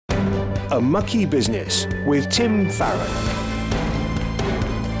A Mucky Business with Tim Farron.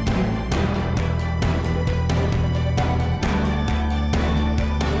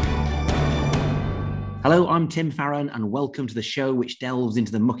 Hello, I'm Tim Farron, and welcome to the show which delves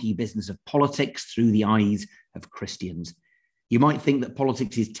into the mucky business of politics through the eyes of Christians. You might think that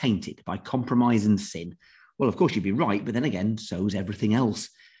politics is tainted by compromise and sin. Well, of course, you'd be right, but then again, so's everything else.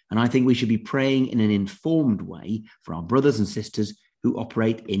 And I think we should be praying in an informed way for our brothers and sisters who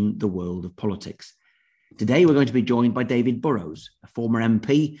operate in the world of politics. Today, we're going to be joined by David Burrowes, a former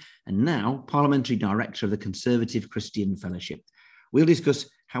MP and now Parliamentary Director of the Conservative Christian Fellowship. We'll discuss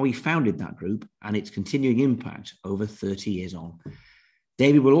how he founded that group and its continuing impact over 30 years on.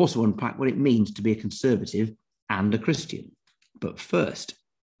 David will also unpack what it means to be a conservative and a Christian. But first,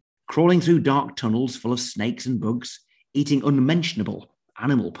 crawling through dark tunnels full of snakes and bugs, eating unmentionable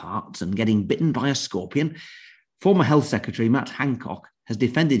animal parts and getting bitten by a scorpion, former Health Secretary Matt Hancock has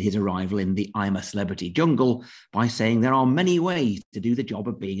defended his arrival in the I'm a Celebrity jungle by saying there are many ways to do the job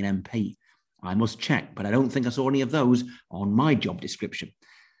of being an MP. I must check, but I don't think I saw any of those on my job description.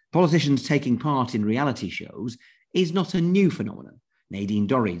 Politicians taking part in reality shows is not a new phenomenon. Nadine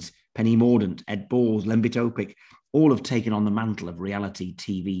Dorries, Penny Mordaunt, Ed Balls, Lembit Opik, all have taken on the mantle of reality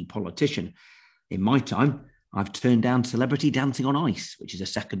TV politician. In my time, I've turned down Celebrity Dancing on Ice, which is a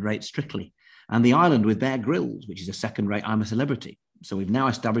second-rate Strictly, and The Island with Bear Grylls, which is a second-rate I'm a Celebrity. So we've now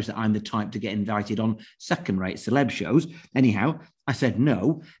established that I'm the type to get invited on second-rate celeb shows. Anyhow, I said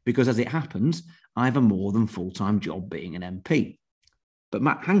no, because as it happens, I have a more than full-time job being an MP. But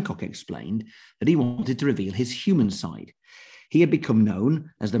Matt Hancock explained that he wanted to reveal his human side. He had become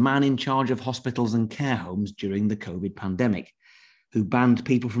known as the man in charge of hospitals and care homes during the COVID pandemic, who banned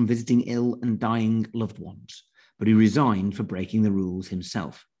people from visiting ill and dying loved ones, but he resigned for breaking the rules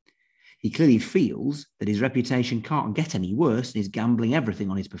himself. He clearly feels that his reputation can't get any worse and is gambling everything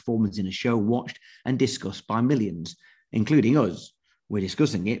on his performance in a show watched and discussed by millions, including us. We're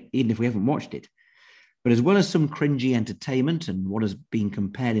discussing it, even if we haven't watched it. But as well as some cringy entertainment and what has been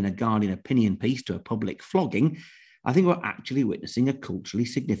compared in a Guardian opinion piece to a public flogging, I think we're actually witnessing a culturally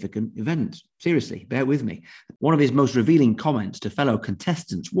significant event. Seriously, bear with me. One of his most revealing comments to fellow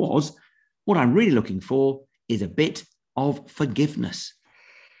contestants was, "What I'm really looking for is a bit of forgiveness."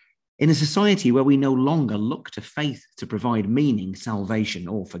 In a society where we no longer look to faith to provide meaning, salvation,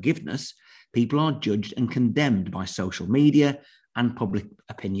 or forgiveness, people are judged and condemned by social media and public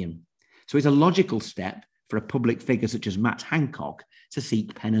opinion. So it's a logical step for a public figure such as Matt Hancock to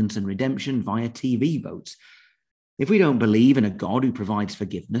seek penance and redemption via TV votes. If we don't believe in a God who provides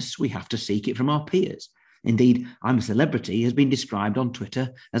forgiveness, we have to seek it from our peers. Indeed, I'm a Celebrity has been described on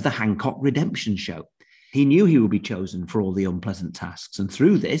Twitter as the Hancock Redemption Show. He knew he would be chosen for all the unpleasant tasks, and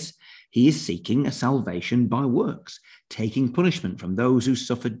through this, he is seeking a salvation by works, taking punishment from those who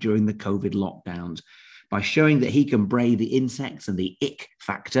suffered during the COVID lockdowns. By showing that he can brave the insects and the ick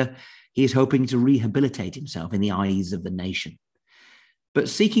factor, he is hoping to rehabilitate himself in the eyes of the nation. But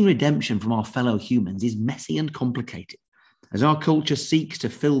seeking redemption from our fellow humans is messy and complicated. As our culture seeks to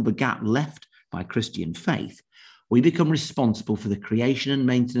fill the gap left by Christian faith, we become responsible for the creation and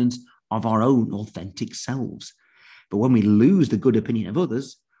maintenance of our own authentic selves. But when we lose the good opinion of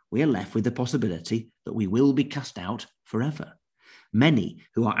others, we are left with the possibility that we will be cast out forever. Many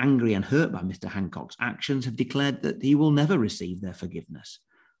who are angry and hurt by Mr. Hancock's actions have declared that he will never receive their forgiveness.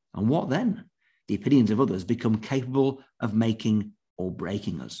 And what then? The opinions of others become capable of making or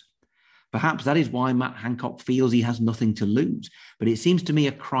breaking us. Perhaps that is why Matt Hancock feels he has nothing to lose, but it seems to me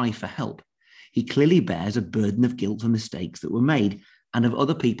a cry for help. He clearly bears a burden of guilt for mistakes that were made and of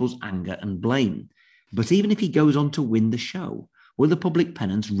other people's anger and blame. But even if he goes on to win the show, will the public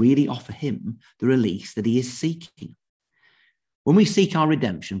penance really offer him the release that he is seeking? When we seek our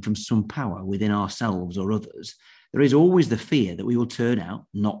redemption from some power within ourselves or others, there is always the fear that we will turn out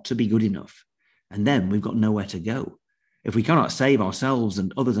not to be good enough. And then we've got nowhere to go. If we cannot save ourselves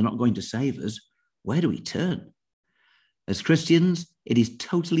and others are not going to save us, where do we turn? As Christians, it is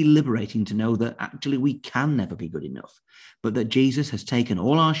totally liberating to know that actually we can never be good enough, but that Jesus has taken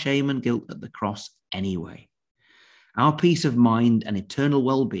all our shame and guilt at the cross anyway. Our peace of mind and eternal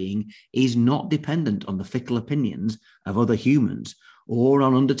well-being is not dependent on the fickle opinions of other humans or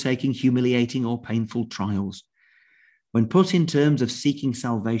on undertaking humiliating or painful trials. When put in terms of seeking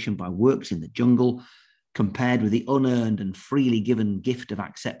salvation by works in the jungle, compared with the unearned and freely given gift of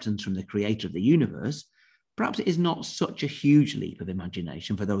acceptance from the creator of the universe, perhaps it is not such a huge leap of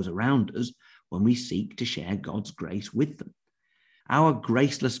imagination for those around us when we seek to share God's grace with them. Our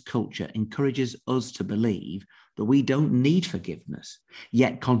graceless culture encourages us to believe that we don't need forgiveness,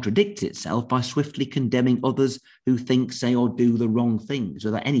 yet contradicts itself by swiftly condemning others who think, say, or do the wrong things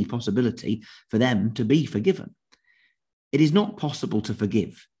without any possibility for them to be forgiven. It is not possible to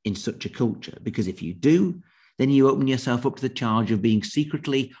forgive in such a culture, because if you do, then you open yourself up to the charge of being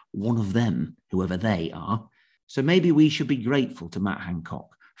secretly one of them, whoever they are. So maybe we should be grateful to Matt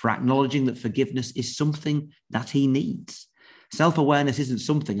Hancock for acknowledging that forgiveness is something that he needs. Self-awareness isn't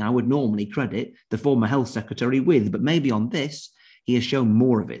something I would normally credit the former health secretary with, but maybe on this, he has shown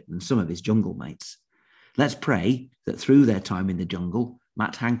more of it than some of his jungle mates. Let's pray that through their time in the jungle,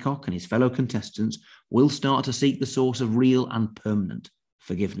 Matt Hancock and his fellow contestants will start to seek the source of real and permanent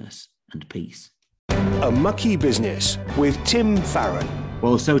forgiveness and peace. A Mucky Business with Tim Farron.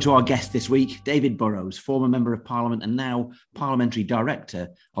 Well, so to our guest this week, David Burrowes, former Member of Parliament and now Parliamentary Director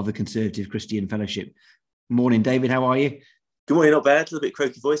of the Conservative Christian Fellowship. Morning, David. How are you? Good morning. Not bad. A little bit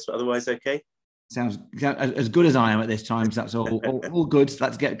croaky voice, but otherwise okay. Sounds as good as I am at this time. So that's all good. So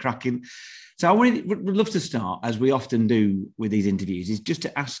let's get cracking. So I would love to start, as we often do with these interviews, is just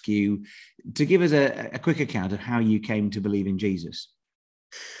to ask you to give us a quick account of how you came to believe in Jesus.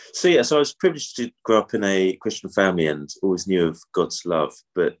 So I was privileged to grow up in a Christian family and always knew of God's love.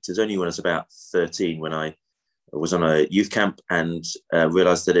 But it was only when I was about 13 when I was on a youth camp and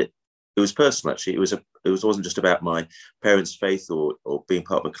realised that it was personal. Actually, it wasn't just about my parents' faith or being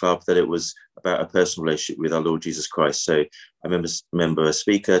part of a club. That it was about a personal relationship with our Lord Jesus Christ. So I remember a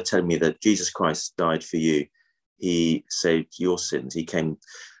speaker telling me that Jesus Christ died for you. He saved your sins. He came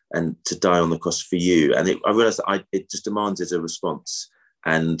and to die on the cross for you. And I realised that it just demanded a response.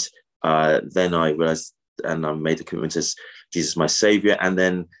 And then I realised, and I made the commitment as Jesus my saviour, and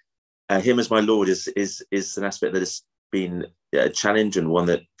then Him as my Lord is an aspect that has been a challenge and one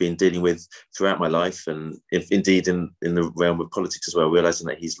that I've been dealing with throughout my life, and indeed in the realm of politics as well, realising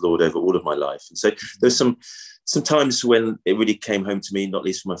that He's Lord over all of my life. And so there's some times when it really came home to me, not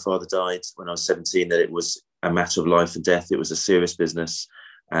least when my father died when I was 17, that it was a matter of life and death. It was a serious business,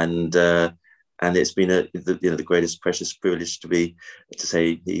 and it's been the greatest precious privilege to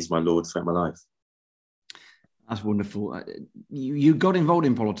say He's my Lord throughout my life. That's wonderful. You got involved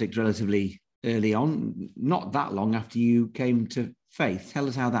in politics relatively early on, not that long after you came to faith. Tell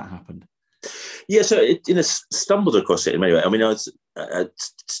us how that happened. Yeah, so stumbled across it in many ways. I mean, I was at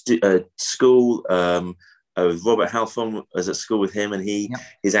school with Robert Halfon. I was at school with him, and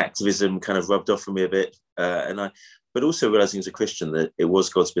his activism kind of rubbed off on me a bit. But also realising as a Christian that it was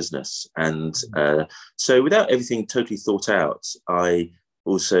God's business. And so without everything totally thought out, I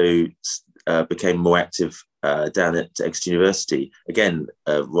also became more active down at Exeter University. Again,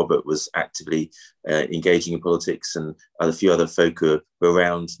 Robert was actively engaging in politics, and a few other folk who are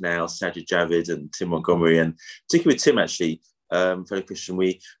around now, Sajid Javid and Tim Montgomery, and particularly with Tim, actually, fellow Christian,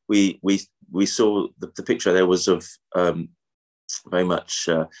 we saw the picture there was of very much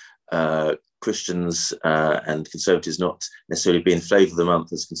Christians and Conservatives not necessarily being flavour of the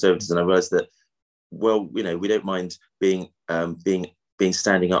month as Conservatives. And I realised that, well, we don't mind being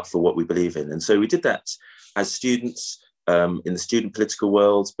standing up for what we believe in. And so we did that as students in the student political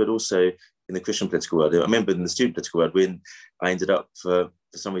world, but also in the Christian political world. I remember in the student political world, when I ended up for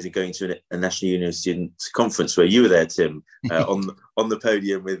some reason going to a National Union Student Conference where you were there, Tim, on the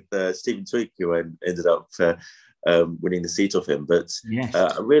podium with Stephen Twigg, who ended up winning the seat off him. But yes.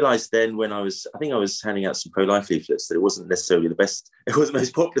 I realised then when I was handing out some pro-life leaflets that it wasn't necessarily it wasn't the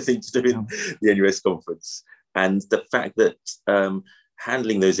most popular thing to do in the NUS conference. And the fact that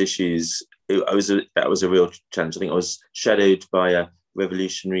handling those issues, that was a real challenge. I think I was shadowed by a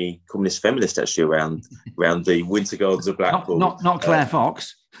revolutionary communist feminist actually around the Winter Gardens of Blackpool. Not Claire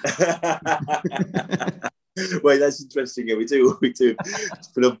Fox. Well, that's interesting. Yeah, we do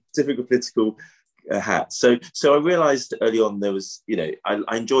full of difficult political hats. So I realised early on there was,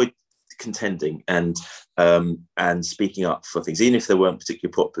 I enjoyed contending and speaking up for things, even if they weren't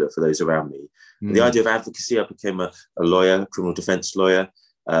particularly popular for those around me. The idea of advocacy, I became a lawyer, criminal defence lawyer.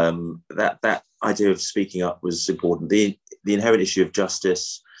 That idea of speaking up was important. The inherent issue of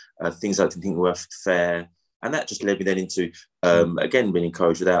justice, things I didn't think were fair, and that just led me then into again being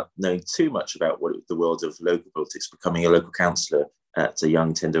encouraged without knowing too much about the world of local politics, becoming a local councillor at a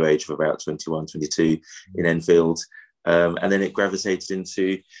young tender age of about 21, 22 in Enfield. And then it gravitated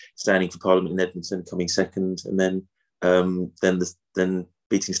into standing for Parliament in Edmonton, coming second, and then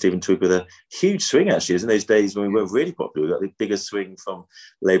beating Stephen Twigg with a huge swing, actually. It was in those days when we were really popular. We got the biggest swing from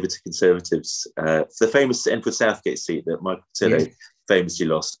Labour to Conservatives. The famous Enfield Southgate seat that Michael Tilley famously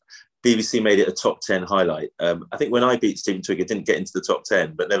lost. BBC made it a top 10 highlight. I think when I beat Stephen Twigg, it didn't get into the top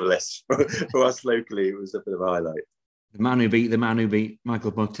 10, but nevertheless, for us locally, it was a bit of a highlight. The man who beat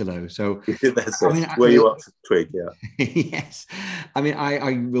Michael Portillo. So that's it. Where you up for Twig? Yeah. Yes. I mean,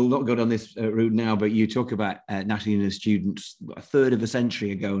 I will not go down this route now, but you talk about National Union students a third of a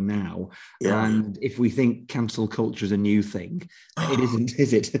century ago now. Yeah. And if we think cancel culture is a new thing, it isn't,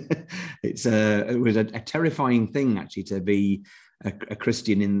 is it? It was a terrifying thing, actually, to be a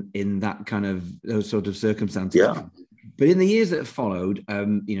Christian in that kind of those sort of circumstances. Yeah. But in the years that followed,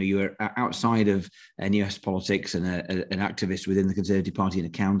 you were outside of NUS politics and an activist within the Conservative Party and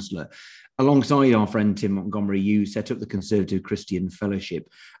a councillor. Alongside our friend Tim Montgomery, you set up the Conservative Christian Fellowship.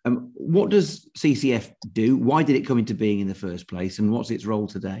 What does CCF do? Why did it come into being in the first place? And what's its role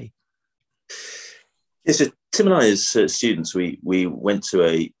today? Yes, so Tim and I, as students, we went to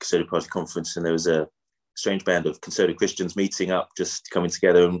a Conservative Party conference, and there was a strange band of Conservative Christians meeting up, just coming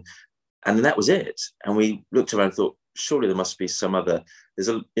together, and that was it. And we looked around and thought, surely there must be some other. There's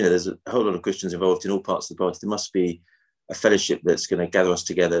a whole lot of Christians involved in all parts of the party. There must be a fellowship that's going to gather us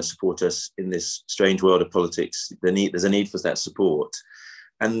together, support us in this strange world of politics. There's a need for that support.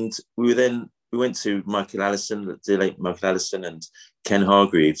 And we went to Michael Allison, the late Michael Allison, and Ken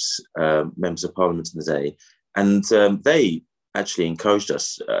Hargreaves, members of Parliament in the day, and they actually encouraged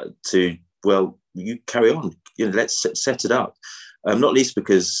us to, well, you carry on, let's set it up. Not least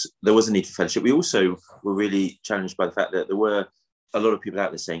because there was a need for fellowship. We also were really challenged by the fact that there were a lot of people out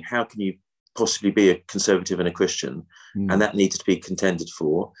there saying, how can you possibly be a Conservative and a Christian? And that needed to be contended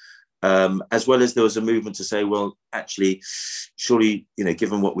for. As well as there was a movement to say, well, actually, surely,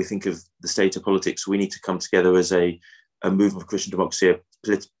 given what we think of the state of politics, we need to come together as a movement for Christian democracy,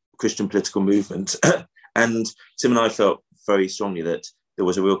 a Christian political movement. And Tim and I felt very strongly that there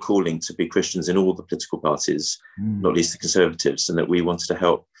was a real calling to be Christians in all the political parties, not least the Conservatives, and that we wanted to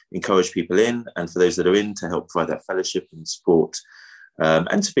help encourage people in, and for those that are in, to help provide that fellowship and support,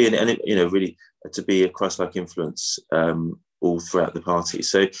 and to be really to be a Christ-like influence all throughout the party.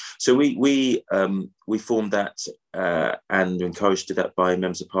 So we formed that and encouraged that by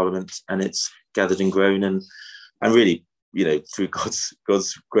members of Parliament, and it's gathered and grown, and really, through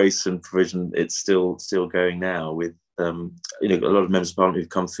God's grace and provision, it's still going now with a lot of members of Parliament who've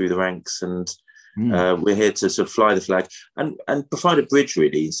come through the ranks, and we're here to sort of fly the flag and provide a bridge,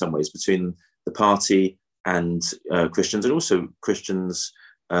 really, in some ways, between the party and Christians, and also Christians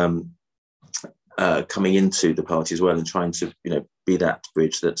coming into the party as well, and trying to be that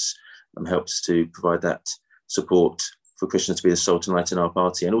bridge that helps to provide that support for Christians to be the salt and light in our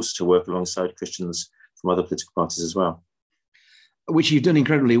party, and also to work alongside Christians from other political parties as well. Which you've done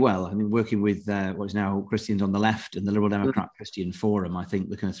incredibly well. I mean, working with what is now Christians on the Left and the Liberal Democrat Christian Forum, I think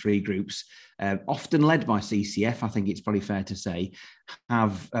the kind of three groups, often led by CCF, I think it's probably fair to say,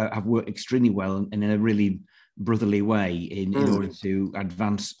 have worked extremely well and in a really brotherly way in order to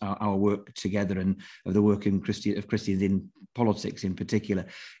advance our work together and of the work of Christians in politics in particular.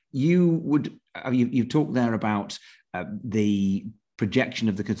 You've talked there about the projection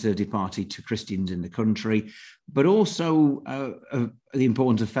of the Conservative Party to Christians in the country, but also the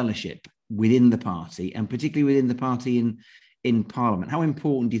importance of fellowship within the party, and particularly within the party in Parliament. How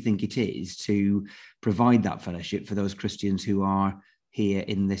important do you think it is to provide that fellowship for those Christians who are here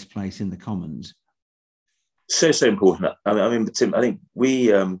in this place in the Commons? So important. I mean, Tim, I think we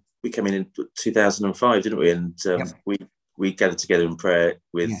came in 2005, didn't we? And we gathered together in prayer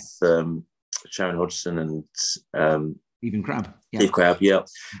with Sharon Hodgson and Stephen Crabb. Steve Crabb,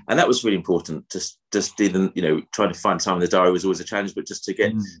 and that was really important. Just even trying to find time in the diary was always a challenge, but just to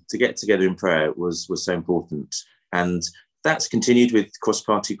get together in prayer was so important. And that's continued with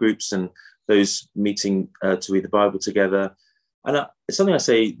cross-party groups and those meeting to read the Bible together. And it's something I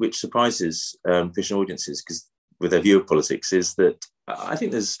say which surprises Christian audiences, because with their view of politics, is that I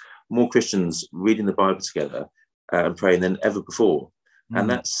think there's more Christians reading the Bible together and praying than ever before, and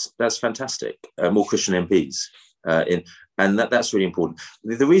that's fantastic. More Christian MPs. That's really important.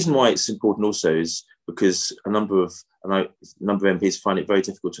 The reason why it's important also is because a number of MPs find it very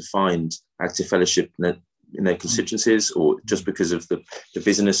difficult to find active fellowship in their constituencies, or just because of the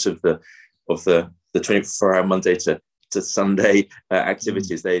busyness of the 24-hour Monday to Sunday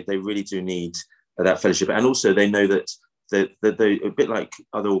activities. They really do need that fellowship, and also they know that they a bit like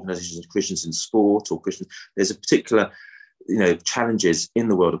other organisations, Christians in sport or Christians. There's a particular challenges in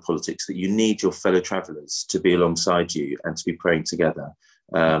the world of politics that you need your fellow travellers to be alongside you and to be praying together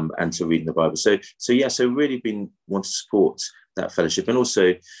and to reading the Bible. So really want to support that fellowship, and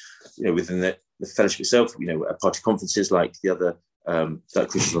also within the fellowship itself, at party conferences like the other like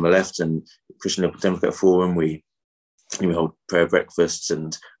Christians on the Left and Christian Liberal Democrat Forum, we hold prayer breakfasts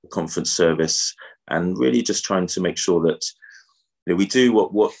and a conference service, and really just trying to make sure that we do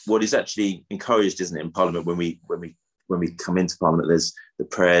what is actually encouraged, isn't it, in Parliament when when we come into Parliament, there's the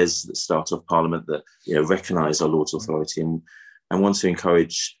prayers that start off Parliament that, recognise our Lord's authority and want to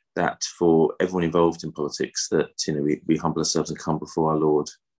encourage that for everyone involved in politics, that, we humble ourselves and come before our Lord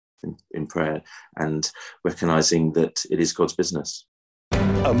in prayer and recognising that it is God's business.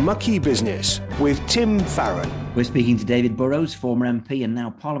 A Mucky Business with Tim Farron. We're speaking to David Burrowes, former MP and now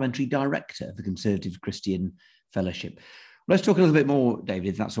Parliamentary Director of the Conservative Christian Fellowship. Let's talk a little bit more, David,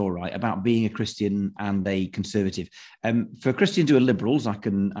 if that's all right, about being a Christian and a Conservative. For Christians who are liberals, I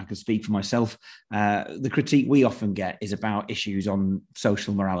can speak for myself. The critique we often get is about issues on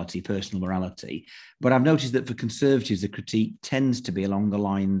social morality, personal morality. But I've noticed that for Conservatives, the critique tends to be along the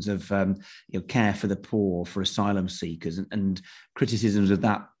lines of care for the poor, for asylum seekers, and criticisms of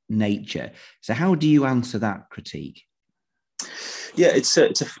that nature. So how do you answer that critique? Yeah, it's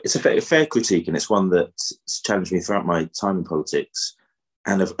a fair critique, and it's one that's challenged me throughout my time in politics.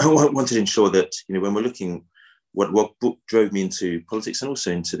 And I wanted to ensure that, when we're looking, what drove me into politics and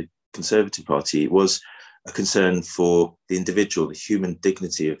also into the Conservative Party was a concern for the individual, the human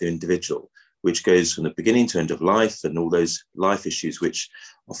dignity of the individual, which goes from the beginning to end of life and all those life issues which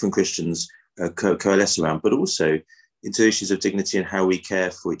often Christians coalesce around, but also into issues of dignity and how we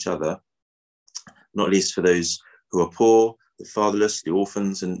care for each other, not least for those who are poor, the fatherless, the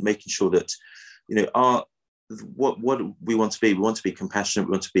orphans, and making sure that, what we want to be. We want to be compassionate.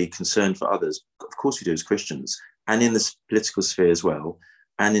 We want to be concerned for others. Of course we do as Christians, and in the political sphere as well.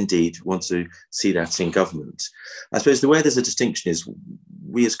 And indeed want to see that in government. I suppose the way there's a distinction is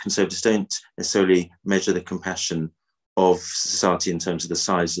we as Conservatives don't necessarily measure the compassion of society in terms of the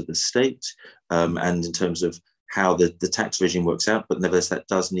size of the state and in terms of how the tax regime works out. But nevertheless, that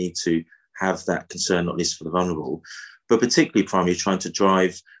does need to have that concern, not least for the vulnerable, but particularly primarily trying to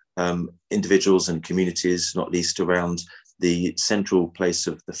drive individuals and communities, not least around the central place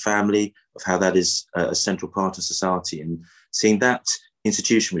of the family, of how that is a central part of society, and seeing that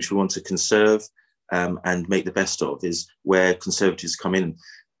institution which we want to conserve and make the best of is where Conservatives come in.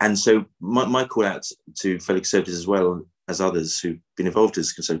 And so my call out to fellow Conservatives as well as others who've been involved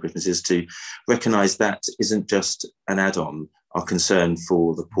as Conservative Christians is to recognise that isn't just an add-on, our concern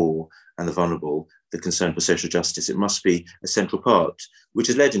for the poor and the vulnerable, the concern for social justice. It must be a central part, which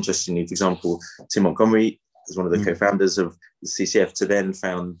has led, interestingly, for example, Tim Montgomery, as one of the co-founders of the CCF, to then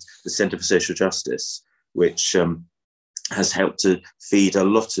found the Centre for Social Justice, which has helped to feed a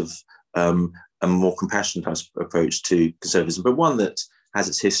lot of a more compassionate approach to conservatism, but one that has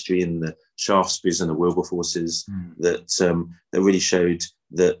its history in the Shaftesbury's and the Wilberforces that really showed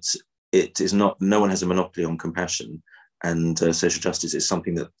that it is not, no one has a monopoly on compassion, and social justice is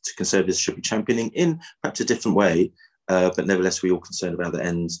something that Conservatives should be championing in perhaps a different way, but nevertheless we're all concerned about the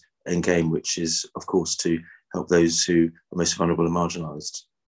end game, which is, of course, to help those who are most vulnerable and marginalised.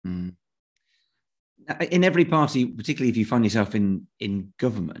 In every party, particularly if you find yourself in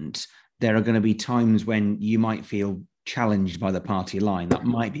government, there are going to be times when you might feel challenged by the party line. That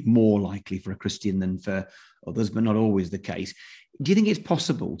might be more likely for a Christian than for others, but not always the case. Do you think it's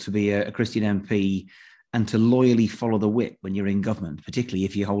possible to be a Christian MP and to loyally follow the whip when you're in government, particularly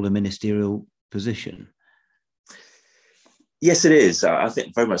if you hold a ministerial position? Yes, it is. I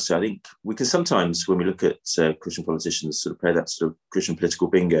think very much so. I think we can sometimes, when we look at Christian politicians, sort of play that sort of Christian political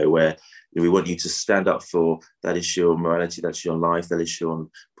bingo where we want you to stand up for that issue on morality, that issue on life, that issue on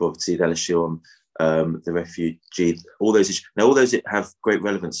poverty, that issue on the refugee, all those issues. Now, all those have great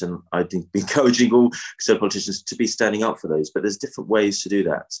relevance, and I think encouraging all Conservative politicians to be standing up for those. But there's different ways to do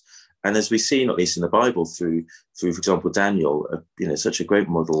that. And as we see, not least in the Bible, through for example, Daniel, such a great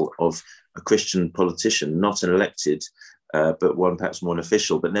model of a Christian politician, not an elected, but one perhaps more an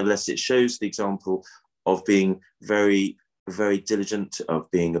official. But nevertheless, it shows the example of being very, very diligent, of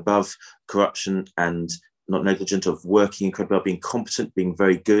being above corruption and not negligent, of working incredibly well, being competent, being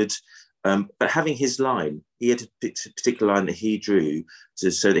very good. But having his line, he had a particular line that he drew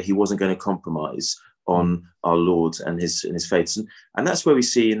so that he wasn't going to compromise on our Lord and his faiths. And that's where we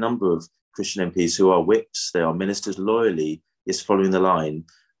see a number of Christian MPs who are whips, they are ministers, loyally is following the line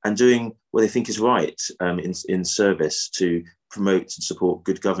and doing what they think is right in service to promote and support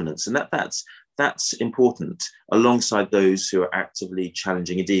good governance. And that's important alongside those who are actively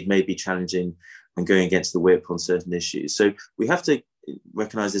challenging, indeed maybe challenging and going against the whip on certain issues. So we have to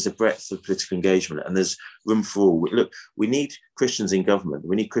recognise there's a breadth of political engagement and there's room for all. Look, we need Christians in government.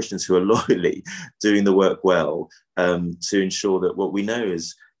 We need Christians who are loyally doing the work well to ensure that what we know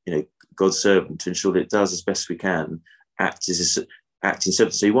is, God's servant, to ensure that it does as best we can act in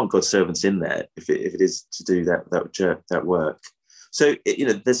service. So you want God's servants in there if it is to do that work. So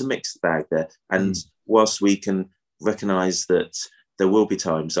there's a mixed bag there. And whilst we can recognise that there will be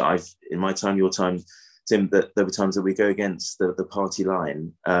times that in my time, your time, Tim, that there'll be times that we go against the party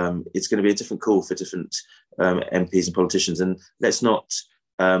line. It's going to be a different call for different MPs and politicians. And let's not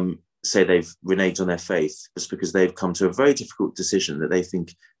say they've reneged on their faith just because they've come to a very difficult decision that they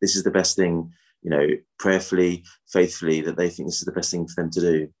think this is the best thing, prayerfully, faithfully, that they think this is the best thing for them to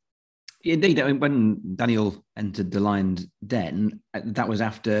do. Indeed, I mean, when Daniel entered the lion's den, that was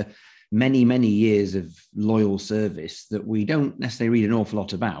after many, many years of loyal service that we don't necessarily read an awful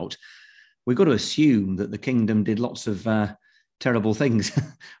lot about. We've got to assume that the kingdom did lots of terrible things,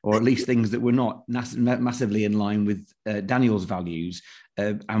 or at least things that were not massively in line with Daniel's values,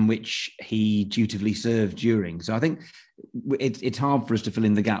 and which he dutifully served during. So I think it's hard for us to fill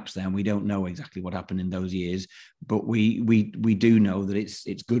in the gaps there, and we don't know exactly what happened in those years, but we do know that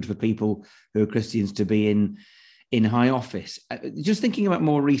it's good for people who are Christians to be in high office. Just thinking about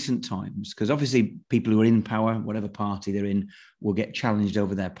more recent times, because obviously people who are in power, whatever party they're in, will get challenged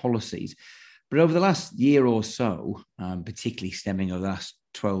over their policies. But over the last year or so, particularly stemming over the last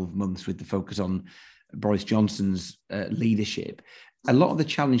 12 months with the focus on Boris Johnson's leadership, a lot of the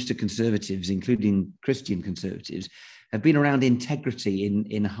challenge to Conservatives, including Christian Conservatives, have been around integrity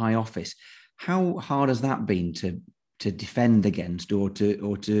in high office. How hard has that been to defend against or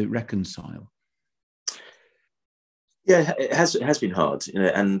to reconcile? Yeah, it has been hard,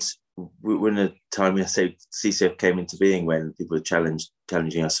 and we're in a time when I say CCF came into being when people were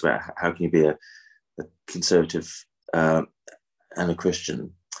challenging us about how can you be a Conservative and a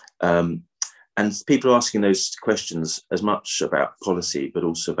Christian, and people are asking those questions as much about policy, but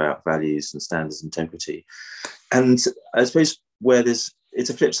also about values and standards, integrity. And I suppose it's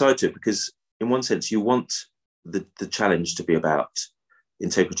a flip side to it, because in one sense you want the challenge to be about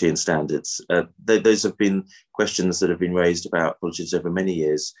integrity and standards. Those have been questions that have been raised about politics over many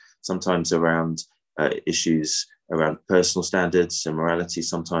years, sometimes around issues around personal standards and morality,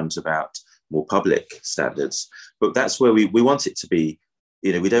 sometimes about more public standards. But that's where we want it to be.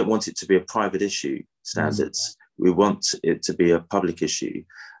 We don't want it to be a private issue, standards. We want it to be a public issue.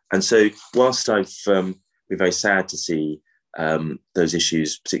 And so whilst I've been very sad to see those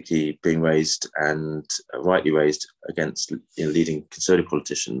issues particularly being raised and rightly raised against leading Conservative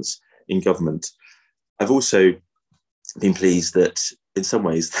politicians in government, I've also been pleased that in some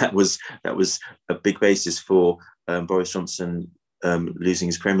ways that was a big basis for Boris Johnson losing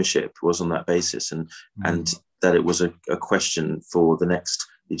his premiership, was on that basis, and that it was a question for the next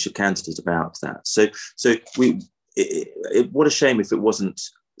leadership candidate about that. So what a shame if it wasn't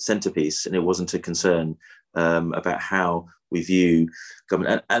centrepiece and it wasn't a concern about how we view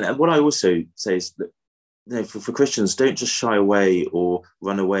government. And what I also say is that for Christians, don't just shy away or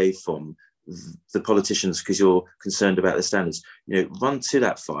run away from the politicians because you're concerned about their standards. Run to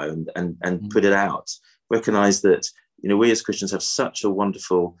that fire and put it out. Recognise that we as Christians have such a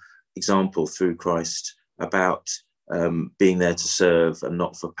wonderful example through Christ about being there to serve and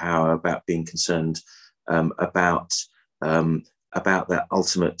not for power, about being concerned about that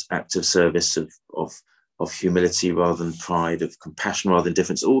ultimate act of service of humility rather than pride, of compassion rather than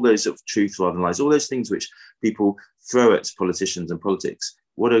difference, all those of truth rather than lies, all those things which people throw at politicians and politics.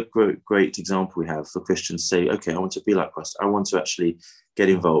 What a great example we have for Christians to say, okay, I want to be like Christ. I want to actually get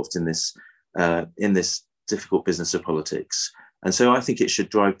involved in this difficult business of politics. And so I think it should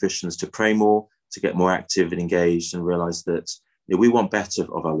drive Christians to pray more, to get more active and engaged, and realise that we want better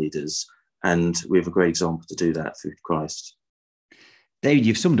of our leaders, and we have a great example to do that through Christ. David,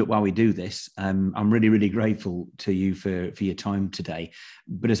 you've summed up why we do this. I'm really, really grateful to you for your time today,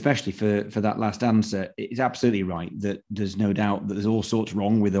 but especially for that last answer. It's absolutely right that there's no doubt that there's all sorts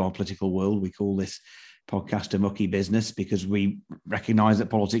wrong with our political world. We call this podcast a mucky business because we recognise that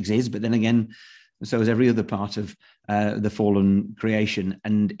politics is, but then again, so is every other part of the fallen creation.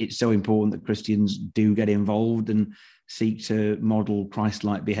 And it's so important that Christians do get involved and seek to model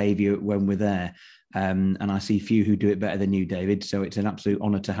Christ-like behaviour when we're there. And I see few who do it better than you, David. So it's an absolute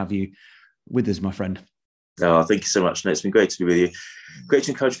honour to have you with us, my friend. Oh, thank you so much. No, it's been great to be with you. Great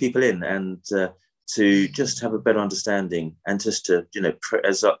to encourage people in and to just have a better understanding, and just to, pray,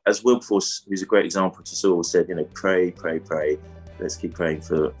 as Wilberforce, who's a great example to us all, said, pray, pray, pray. Let's keep praying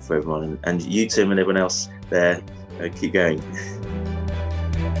for everyone. And you, Tim, and everyone else there, keep going.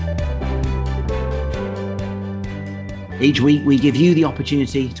 Each week, we give you the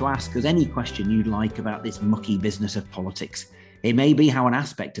opportunity to ask us any question you'd like about this mucky business of politics. It may be how an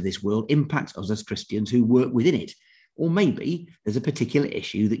aspect of this world impacts us as Christians who work within it. Or maybe there's a particular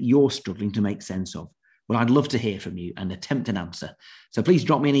issue that you're struggling to make sense of. Well, I'd love to hear from you and attempt an answer. So please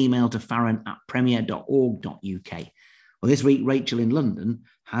drop me an email to farron@premier.org.uk. Well, this week, Rachel in London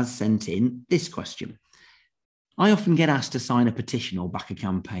has sent in this question. I often get asked to sign a petition or back a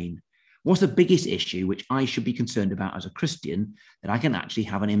campaign. What's the biggest issue which I should be concerned about as a Christian that I can actually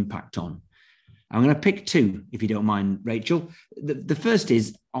have an impact on? I'm going to pick two, if you don't mind, Rachel. The first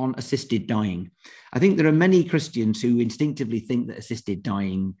is on assisted dying. I think there are many Christians who instinctively think that assisted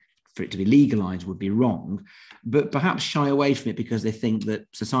dying, for it to be legalized, would be wrong, but perhaps shy away from it because they think that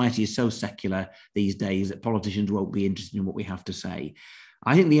society is so secular these days that politicians won't be interested in what we have to say.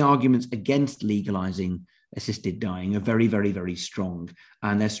 I think the arguments against legalizing assisted dying are very, very, very strong.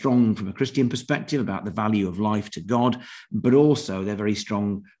 And they're strong from a Christian perspective about the value of life to God, but also they're very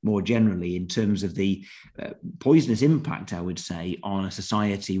strong more generally in terms of the poisonous impact, I would say, on a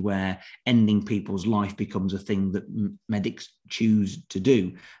society where ending people's life becomes a thing that medics choose to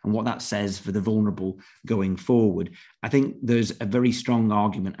do, and what that says for the vulnerable going forward. I think there's a very strong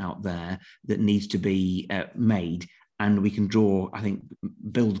argument out there that needs to be made. And we can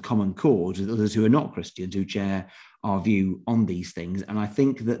build common cause with others who are not Christians, who share our view on these things. And I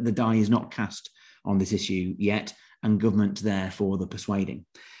think that the die is not cast on this issue yet, and government's there for the persuading.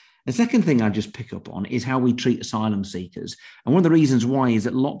 The second thing I just pick up on is how we treat asylum seekers. And one of the reasons why is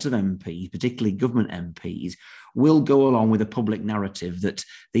that lots of MPs, particularly government MPs, will go along with a public narrative that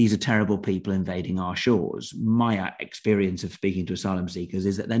these are terrible people invading our shores. My experience of speaking to asylum seekers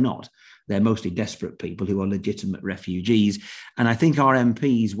is that they're not. They're mostly desperate people who are legitimate refugees. And I think our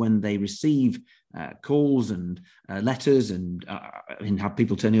MPs, when they receive calls and letters and have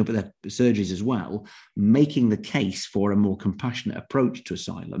people turning up at their surgeries as well, making the case for a more compassionate approach to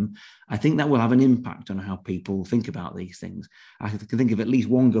asylum, I think that will have an impact on how people think about these things. I can think of at least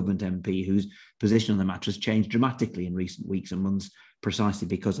one government MP whose position on the matter has changed dramatically in recent weeks and months precisely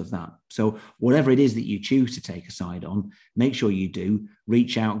because of that. So whatever it is that you choose to take a side on, make sure you do.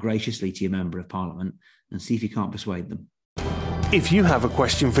 Reach out graciously to your Member of Parliament and see if you can't persuade them. If you have a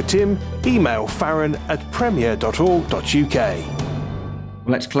question for Tim, email farron@premier.org.uk.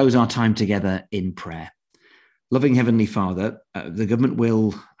 Let's close our time together in prayer. Loving Heavenly Father, the government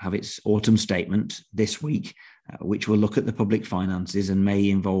will have its autumn statement this week, which will look at the public finances and may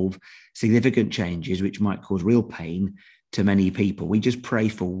involve significant changes which might cause real pain to many people. We just pray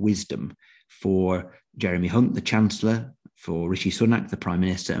for wisdom for Jeremy Hunt, the Chancellor, for Rishi Sunak, the Prime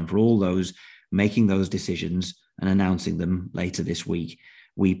Minister, and for all those making those decisions and announcing them later this week.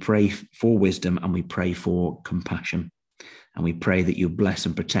 We pray for wisdom and we pray for compassion. And we pray that you bless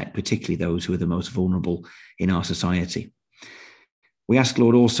and protect particularly those who are the most vulnerable in our society. We ask,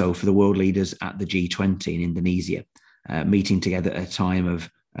 Lord, also for the world leaders at the G20 in Indonesia, meeting together at a time of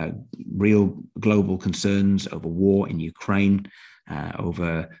real global concerns over war in Ukraine,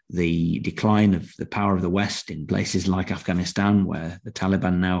 over the decline of the power of the West in places like Afghanistan, where the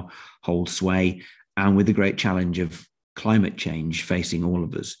Taliban now hold sway, and with the great challenge of climate change facing all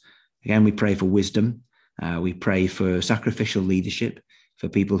of us. Again, we pray for wisdom. We pray for sacrificial leadership, for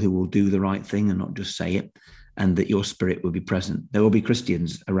people who will do the right thing and not just say it, and that your spirit will be present. There will be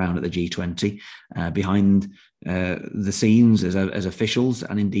Christians around at the G20, behind the scenes as officials,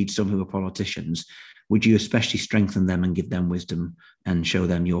 and indeed some who are politicians. Would you especially strengthen them and give them wisdom and show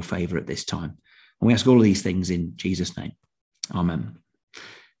them your favour at this time? And we ask all of these things in Jesus' name. Amen.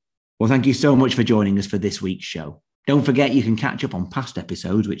 Well, thank you so much for joining us for this week's show. Don't forget you can catch up on past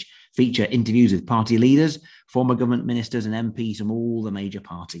episodes which feature interviews with party leaders, former government ministers and MPs from all the major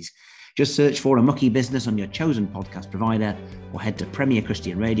parties. Just search for A Mucky Business on your chosen podcast provider or head to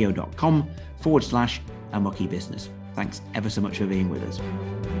premierchristianradio.com/A Mucky Business. Thanks ever so much for being with us.